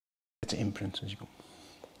imprint as you go.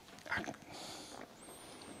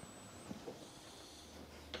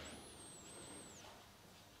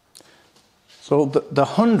 So the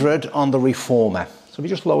 100 on the Reformer. So if you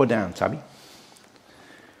just lower down, Tabi.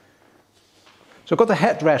 So I've got the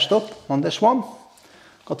headrest up on this one.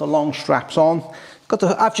 Got the long straps on.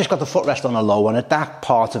 I've just got the footrest on a low one. At that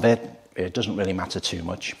part of it, it doesn't really matter too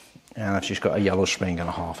much. And I've just got a yellow spring and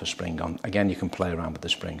a half a spring on. Again, you can play around with the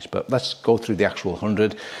springs. But let's go through the actual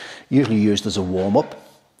 100, usually used as a warm-up.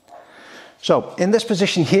 So in this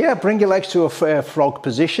position here, bring your legs to a frog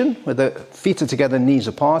position where the feet are together, knees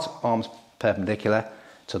apart, arms perpendicular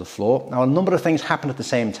to the floor. Now, a number of things happen at the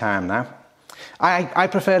same time now. I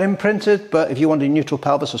prefer imprinted, but if you want to do neutral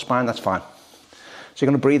pelvis or spine, that's fine. So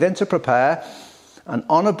you're going to breathe in to prepare, and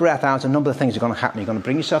on a breath out, a number of things are going to happen. You're going to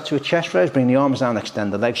bring yourself to a chest raise, bring the arms down,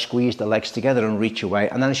 extend the legs, squeeze the legs together and reach away,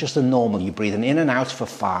 and then it's just a normal. You're breathing in and out for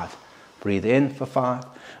 5. Breathe in for 5.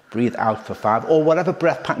 Breathe out for 5, or whatever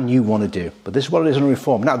breath pattern you want to do. But this is what it is in a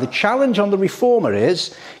Reformer. Now, the challenge on the Reformer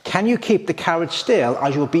is, can you keep the carriage still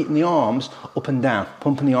as you're beating the arms up and down,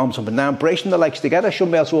 pumping the arms up and down, bracing the legs together?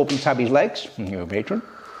 Shouldn't be able to open Tabi's legs. You're a patron.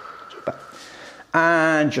 Super.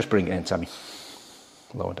 And just bring it in, Tabi.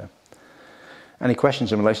 Lower down. Any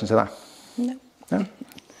questions in relation to that? No. No?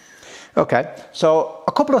 Okay, so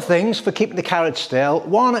a couple of things for keeping the carriage still.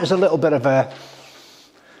 One is a little bit of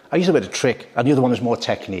I use a bit of trick, and the other one is more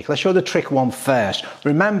technique. Let's show the trick one first.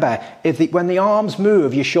 Remember, when the arms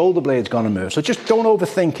move, your shoulder blade's going to move. So just don't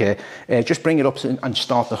overthink it. Just bring it up and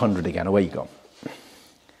start the 100 again. Away you go.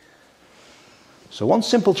 So one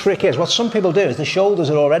simple trick is, what some people do is the shoulders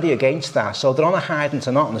are already against that, so they're on a hide and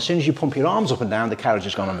knot, and as soon as you pump your arms up and down, the carriage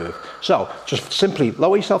is going to move. So just simply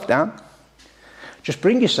lower yourself down. Just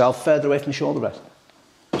bring yourself further away from the shoulder rest.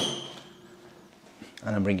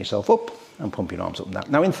 And then bring yourself up and pump your arms up and down.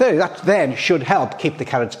 Now in theory, that then should help keep the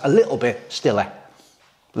carriage a little bit stiller.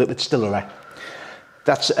 A little bit stiller.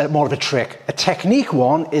 That's more of a trick. A technique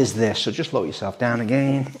one is this. So just lower yourself down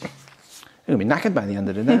again. You're going to be knackered by the end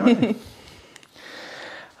of the day, aren't you?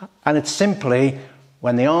 And it's simply,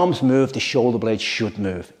 when the arms move, the shoulder blades should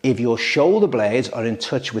move. If your shoulder blades are in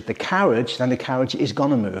touch with the carriage, then the carriage is going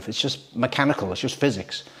to move. It's just mechanical. It's just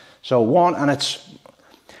physics. So one, and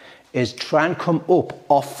is try and come up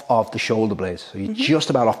off of the shoulder blades. So you're just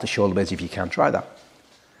about off the shoulder blades if you can. Try that.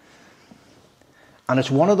 And it's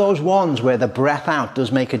one of those ones where the breath out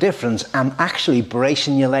does make a difference, and actually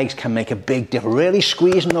bracing your legs can make a big difference. Really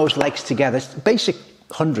squeezing those legs together. It's basic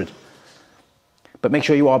 100. But make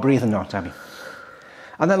sure you are breathing now, Tabi.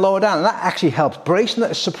 And then lower down, and that actually helps. Bracing,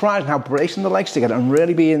 it's surprising how bracing the legs together and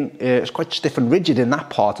really being it's quite stiff and rigid in that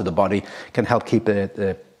part of the body can help keep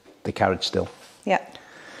the carriage still. Yeah.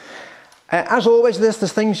 As always, there's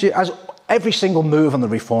things, as every single move on the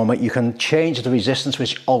Reformer, you can change the resistance,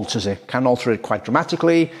 which alters it. Can alter it quite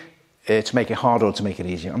dramatically to make it harder or to make it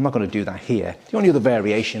easier. I'm not going to do that here. The only other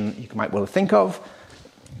variation you might well think of,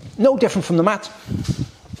 no different from the mat.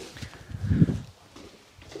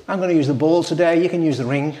 I'm going to use the ball today. You can use the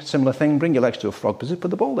ring, similar thing. Bring your legs to a frog position,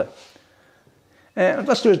 put the ball there.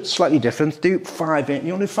 Let's do it slightly different. Do 5 in.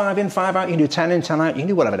 You want to do 5 in, 5 out? You can do 10 in, 10 out. You can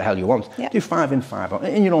do whatever the hell you want. Yep. Do 5 in, 5 out.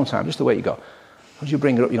 In your own time, just the way you go. As you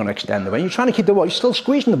bring it up, you're going to extend the way. You're trying to keep the ball. You're still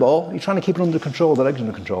squeezing the ball. You're trying to keep it under control, the legs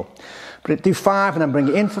under control. But do 5 and then bring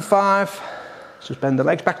it in for 5. Just bend the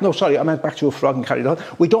legs back. No, sorry, I meant back to a frog and carry it on.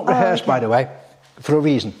 We don't rehearse, by the way, for a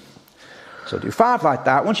reason. So do 5 like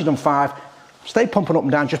that. Once you've done 5, stay pumping up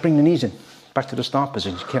and down. Just bring the knees in. Back to the start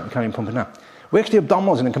position. Carry on pumping down. Works the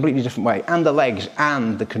abdominals in a completely different way, and the legs,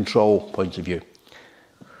 and the control points of view.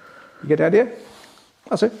 You get the idea?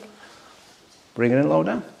 That's it. Bring it in low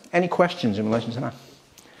down. Any questions in relation to that?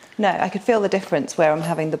 No, I could feel the difference where I'm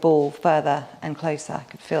having the ball further and closer. I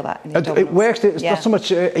could feel that in the abdominals. It works. It's not so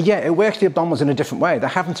much. It works the abdominals in a different way. They're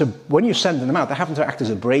having to, when you're sending them out, they're having to act as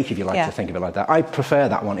a brake, if you like to think of it like that. I prefer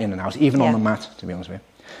that one in and out, even on the mat, to be honest with you.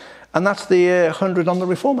 And that's the 100 on the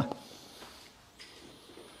Reformer.